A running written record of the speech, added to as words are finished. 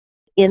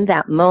in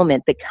that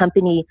moment, the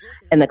company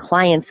and the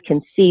clients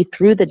can see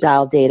through the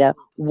dial data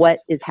what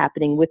is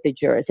happening with the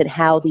jurors and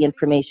how the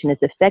information is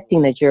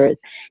affecting the jurors.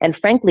 And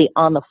frankly,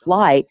 on the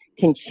fly,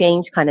 can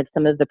change kind of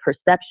some of the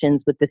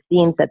perceptions with the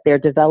themes that they're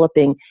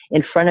developing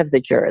in front of the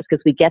jurors,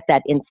 because we get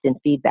that instant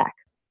feedback.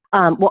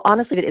 Well,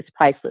 honestly, it's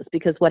priceless,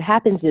 because what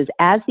happens is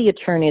as the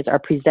attorneys are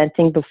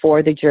presenting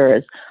before the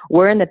jurors,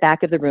 we're in the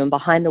back of the room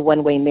behind the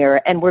one-way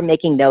mirror, and we're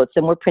making notes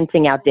and we're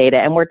printing out data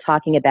and we're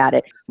talking about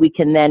it. We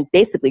can then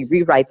basically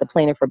rewrite the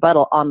plaintiff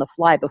rebuttal on the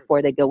fly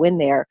before they go in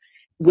there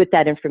with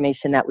that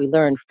information that we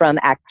learned from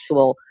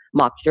actual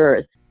mock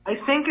jurors. I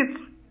think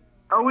it's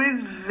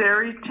always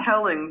very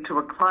telling to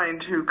a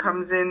client who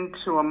comes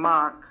into a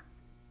mock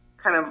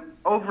kind of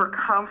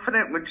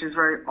overconfident, which is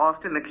very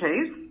often the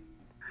case.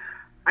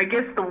 I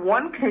guess the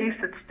one case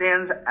that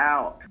stands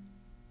out,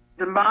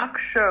 the mock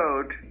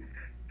showed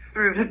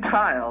through the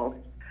trial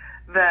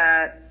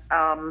that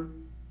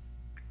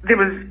there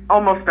was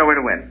almost nowhere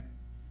to win.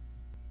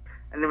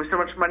 And there was so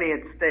much money at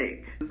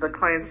stake. The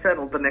client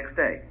settled the next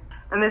day.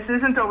 And this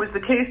isn't always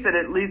the case that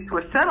it leads to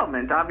a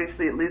settlement.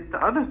 Obviously, it leads to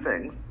other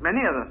things,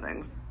 many other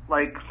things,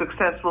 like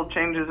successful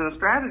changes in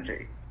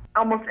strategy.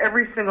 Almost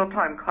every single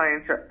time,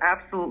 clients are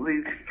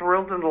absolutely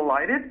thrilled and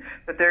delighted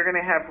that they're going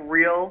to have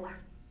real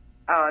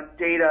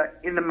data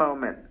in the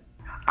moment.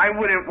 I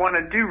wouldn't want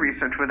to do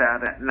research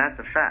without it, and that's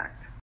a fact.